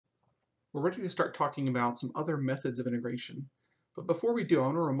We're ready to start talking about some other methods of integration. But before we do, I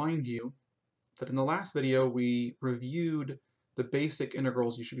want to remind you that in the last video we reviewed the basic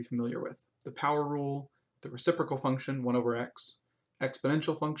integrals you should be familiar with. The power rule, the reciprocal function, 1 over x,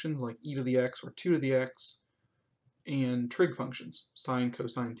 exponential functions like e to the x or 2 to the x, and trig functions, sine,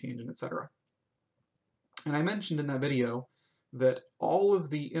 cosine, tangent, etc. And I mentioned in that video that all of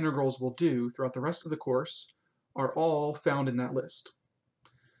the integrals we'll do throughout the rest of the course are all found in that list.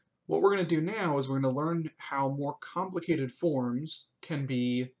 What we're going to do now is we're going to learn how more complicated forms can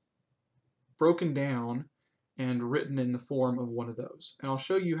be broken down and written in the form of one of those. And I'll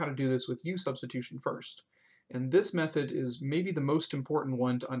show you how to do this with u-substitution first. And this method is maybe the most important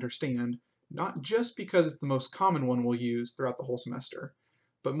one to understand, not just because it's the most common one we'll use throughout the whole semester,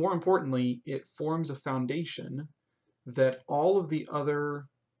 but more importantly, it forms a foundation that all of the other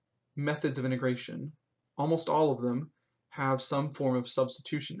methods of integration, almost all of them, have some form of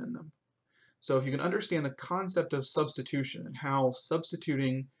substitution in them. So if you can understand the concept of substitution and how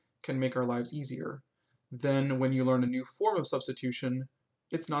substituting can make our lives easier, then when you learn a new form of substitution,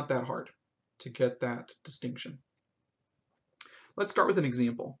 it's not that hard to get that distinction. Let's start with an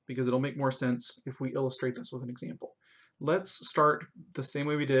example, because it'll make more sense if we illustrate this with an example. Let's start the same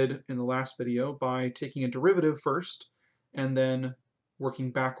way we did in the last video by taking a derivative first and then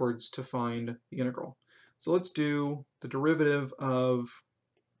working backwards to find the integral. So let's do the derivative of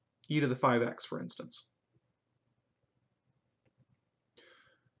e to the 5x, for instance.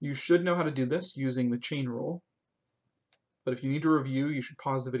 You should know how to do this using the chain rule, but if you need to review, you should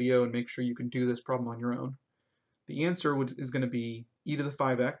pause the video and make sure you can do this problem on your own. The answer is going to be e to the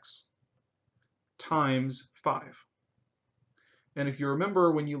 5x times 5. And if you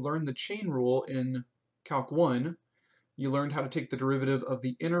remember when you learned the chain rule in Calc 1, you learned how to take the derivative of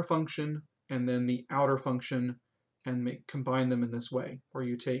the inner function and then the outer function and combine them in this way, where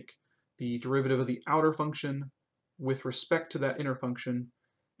you take the derivative of the outer function with respect to that inner function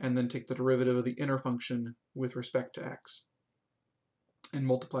and then take the derivative of the inner function with respect to x and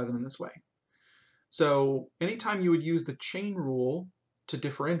multiply them in this way. So anytime you would use the chain rule to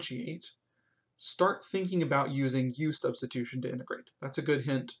differentiate, start thinking about using u-substitution to integrate. That's a good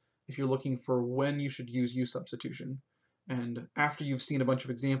hint if you're looking for when you should use u-substitution. And after you've seen a bunch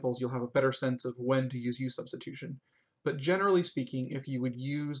of examples, you'll have a better sense of when to use u-substitution. But generally speaking, if you would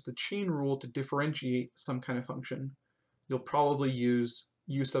use the chain rule to differentiate some kind of function, you'll probably use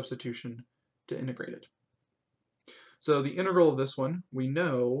u-substitution to integrate it. So the integral of this one, we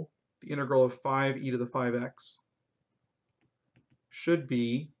know the integral of 5e to the 5x should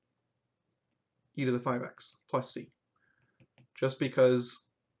be e to the 5x plus c, just because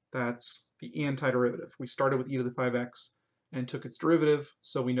that's the antiderivative. We started with e to the 5x and took its derivative,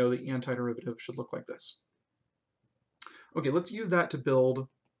 so we know the antiderivative should look like this. Okay, let's use that to build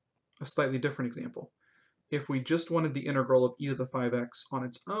a slightly different example. If we just wanted the integral of e to the 5x on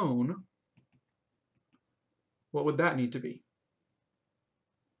its own, what would that need to be?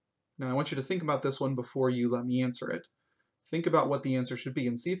 Now I want you to think about this one before you let me answer it. Think about what the answer should be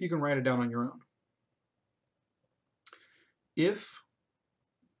and see if you can write it down on your own. If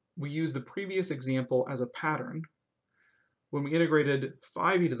we use the previous example as a pattern, when we integrated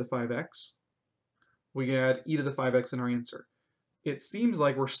 5e to the 5x, we had e to the 5x in our answer. It seems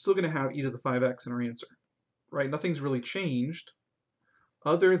like we're still going to have e to the 5x in our answer, right? Nothing's really changed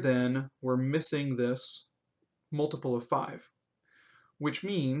other than we're missing this multiple of 5, which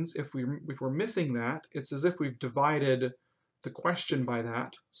means if we're missing that, it's as if we've divided the question by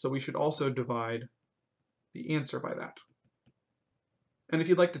that, so we should also divide the answer by that. And if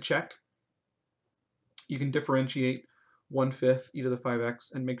you'd like to check, you can differentiate 1/5 e to the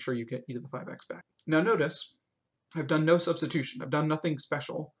 5x and make sure you get e to the 5x back. Now notice, I've done no substitution. I've done nothing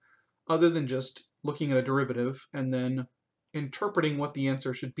special other than just looking at a derivative and then interpreting what the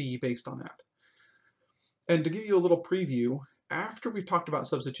answer should be based on that. And to give you a little preview, after we've talked about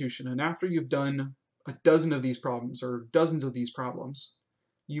substitution and after you've done a dozen of these problems or dozens of these problems,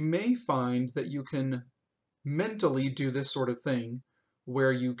 you may find that you can mentally do this sort of thing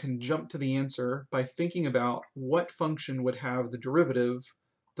where you can jump to the answer by thinking about what function would have the derivative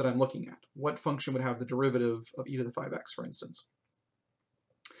that I'm looking at. What function would have the derivative of e to the 5x, for instance.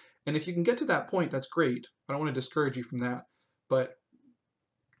 And if you can get to that point, that's great. I don't want to discourage you from that, but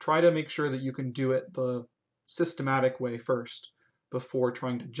try to make sure that you can do it the systematic way first before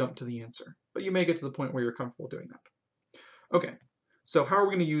trying to jump to the answer. But you may get to the point where you're comfortable doing that. Okay, so how are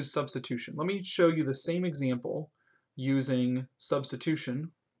we going to use substitution? Let me show you the same example using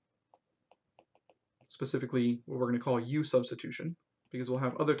substitution, specifically what we're going to call u-substitution, because we'll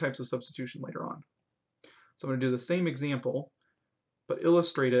have other types of substitution later on. So I'm going to do the same example, but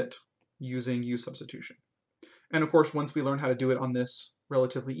illustrate it using u-substitution. And of course, once we learn how to do it on this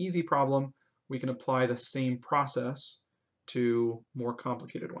relatively easy problem, we can apply the same process to more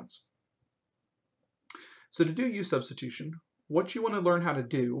complicated ones. So to do u-substitution, what you want to learn how to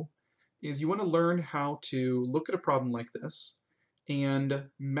do is you want to learn how to look at a problem like this and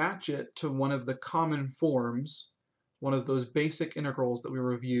match it to one of the common forms, one of those basic integrals that we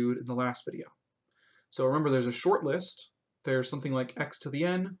reviewed in the last video. So remember, there's a short list. There's something like x to the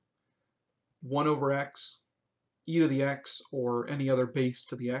n, 1 over x, e to the x, or any other base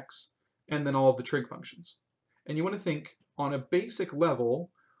to the x, and then all of the trig functions. And you want to think, on a basic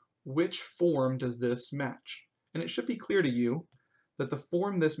level, which form does this match? And it should be clear to you that the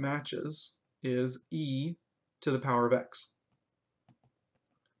form this matches is e to the power of x.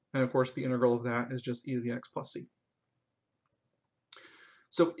 And of course, the integral of that is just e to the x plus c.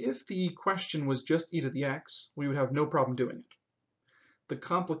 So if the question was just e to the x, we would have no problem doing it. The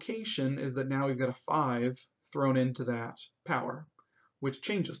complication is that now we've got a 5 thrown into that power, which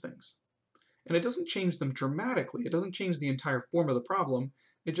changes things. And it doesn't change them dramatically. It doesn't change the entire form of the problem.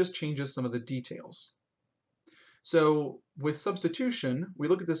 It just changes some of the details. So with substitution, we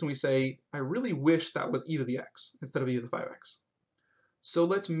look at this and we say, I really wish that was e to the x instead of e to the 5x. So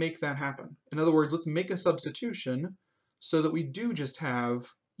let's make that happen. In other words, let's make a substitution so that we do just have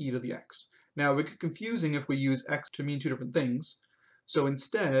e to the x. Now, it would get confusing if we use x to mean two different things. So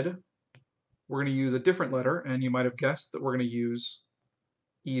instead, we're going to use a different letter, and you might have guessed that we're going to use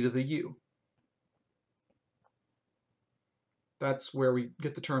e to the u. That's where we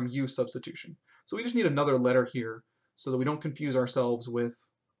get the term u-substitution. So we just need another letter here so that we don't confuse ourselves with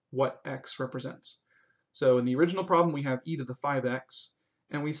what x represents. So in the original problem, we have e to the 5x,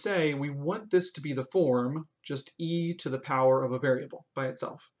 and we say we want this to be the form just e to the power of a variable by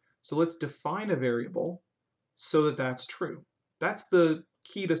itself. So let's define a variable so that that's true. That's the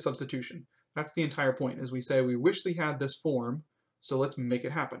key to substitution. That's the entire point, is we say we wish we had this form, so let's make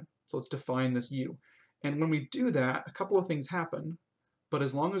it happen. So let's define this u. And when we do that, a couple of things happen, but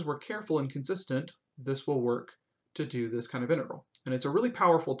as long as we're careful and consistent, this will work to do this kind of integral. And it's a really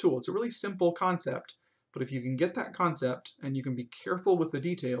powerful tool. It's a really simple concept, but if you can get that concept and you can be careful with the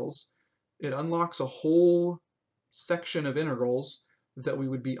details, it unlocks a whole section of integrals that we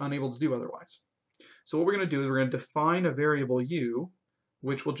would be unable to do otherwise. So what we're going to do is we're going to define a variable u,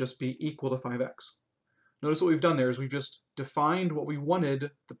 which will just be equal to 5x. Notice what we've done there is we've just defined what we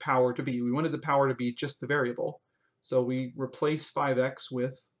wanted the power to be. We wanted the power to be just the variable, so we replace 5x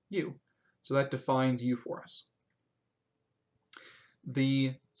with u. So that defines u for us.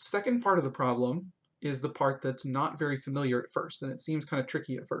 The second part of the problem is the part that's not very familiar at first, and it seems kind of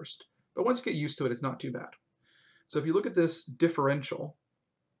tricky at first. But once you get used to it, it's not too bad. So if you look at this differential,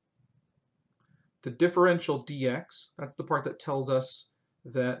 the differential dx, that's the part that tells us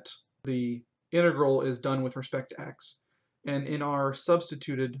that the integral is done with respect to x. And in our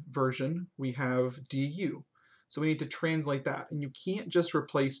substituted version, we have du. So we need to translate that. And you can't just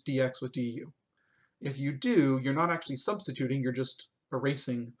replace dx with du. If you do, you're not actually substituting, you're just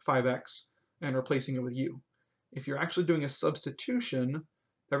erasing 5x and replacing it with u. If you're actually doing a substitution,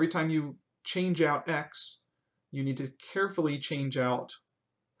 every time you change out x, you need to carefully change out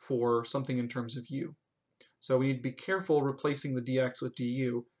for something in terms of u. So we need to be careful replacing the dx with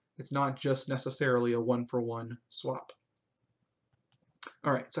du. It's not just necessarily a one-for-one swap.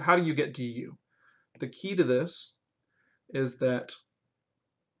 All right, so how do you get du? The key to this is that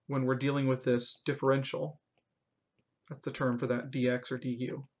when we're dealing with this differential, that's the term for that dx or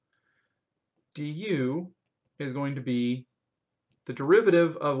du, du is going to be the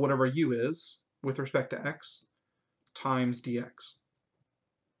derivative of whatever u is with respect to x times dx.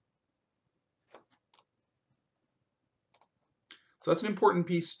 So that's an important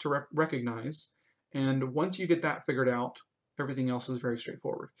piece to recognize, and once you get that figured out, everything else is very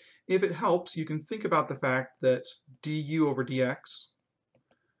straightforward. If it helps, you can think about the fact that du over dx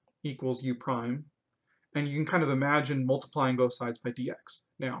equals u prime, and you can kind of imagine multiplying both sides by dx.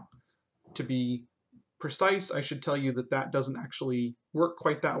 Now, to be precise, I should tell you that that doesn't actually work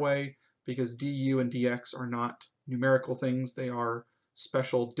quite that way, because du and dx are not numerical things. They are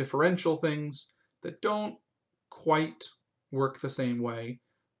special differential things that don't quite work the same way,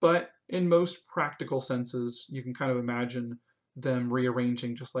 but in most practical senses, you can kind of imagine them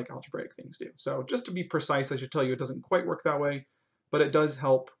rearranging just like algebraic things do. So just to be precise, I should tell you it doesn't quite work that way, but it does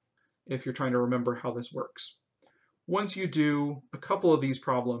help if you're trying to remember how this works. Once you do a couple of these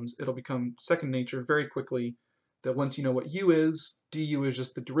problems, it'll become second nature very quickly that once you know what u is, du is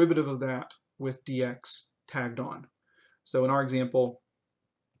just the derivative of that with dx tagged on. So in our example,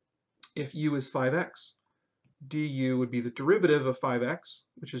 if u is 5x, du would be the derivative of 5x,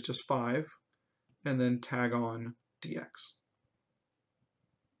 which is just 5, and then tag on dx.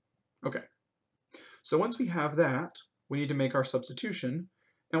 Okay, so once we have that, we need to make our substitution,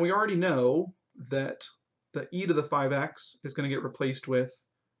 and we already know that the e to the 5x is going to get replaced with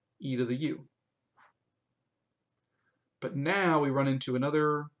e to the u. But now we run into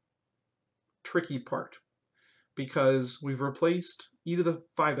another tricky part, because we've replaced e to the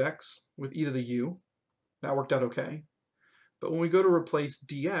 5x with e to the u. That worked out okay. But when we go to replace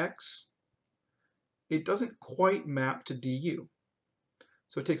dx, it doesn't quite map to du.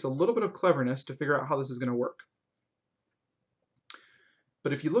 So it takes a little bit of cleverness to figure out how this is going to work.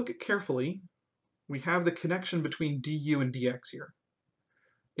 But if you look at carefully, we have the connection between du and dx here.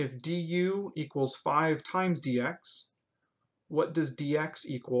 If du equals 5 times dx, what does dx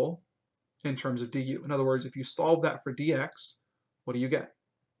equal in terms of du? In other words, if you solve that for dx, what do you get?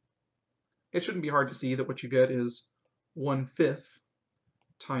 It shouldn't be hard to see that what you get is 1/5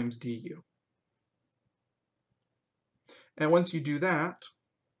 times du. And once you do that,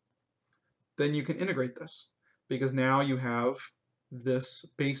 then you can integrate this, because now you have this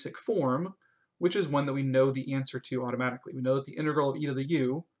basic form, which is one that we know the answer to automatically. We know that the integral of e to the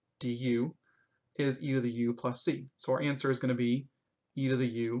u, du, is e to the u plus c. So our answer is going to be e to the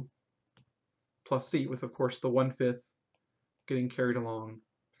u plus c, with of course the 1/5 getting carried along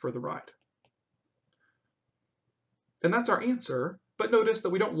for the ride. And that's our answer, but notice that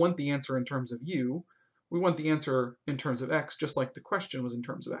we don't want the answer in terms of u, we want the answer in terms of x, just like the question was in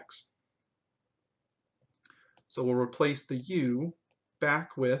terms of x. So we'll replace the u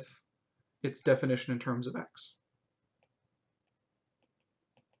back with its definition in terms of x.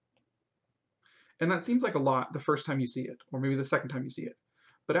 And that seems like a lot the first time you see it, or maybe the second time you see it.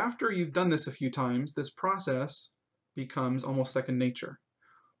 But after you've done this a few times, this process becomes almost second nature.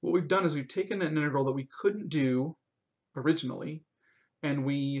 What we've done is we've taken an integral that we couldn't do originally, and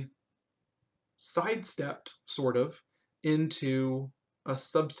we sidestepped, sort of, into a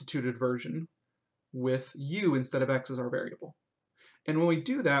substituted version with u instead of x as our variable. And when we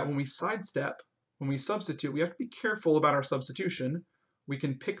do that, when we sidestep, when we substitute, we have to be careful about our substitution. We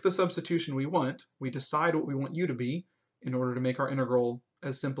can pick the substitution we want. We decide what we want u to be in order to make our integral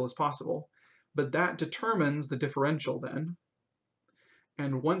as simple as possible. But that determines the differential then.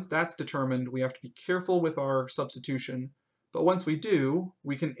 And once that's determined, we have to be careful with our substitution. But once we do,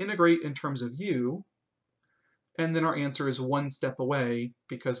 we can integrate in terms of u, and then our answer is one step away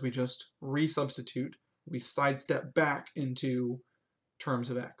because we just resubstitute. We sidestep back into terms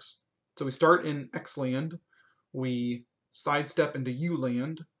of x. So we start in x land, we sidestep into u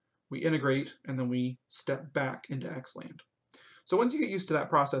land, we integrate, and then we step back into x land. So once you get used to that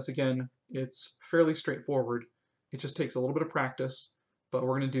process, again, it's fairly straightforward. It just takes a little bit of practice, but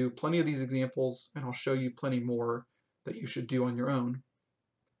we're going to do plenty of these examples, and I'll show you plenty more that you should do on your own.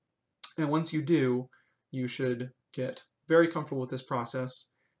 And once you do, you should get very comfortable with this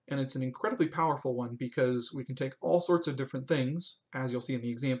process, and it's an incredibly powerful one because we can take all sorts of different things, as you'll see in the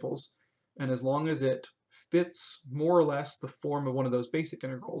examples, and as long as it fits more or less the form of one of those basic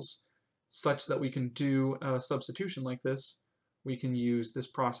integrals, such that we can do a substitution like this, we can use this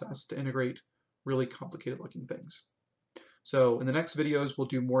process to integrate really complicated looking things. So in the next videos, we'll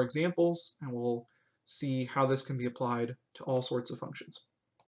do more examples, and we'll see how this can be applied to all sorts of functions.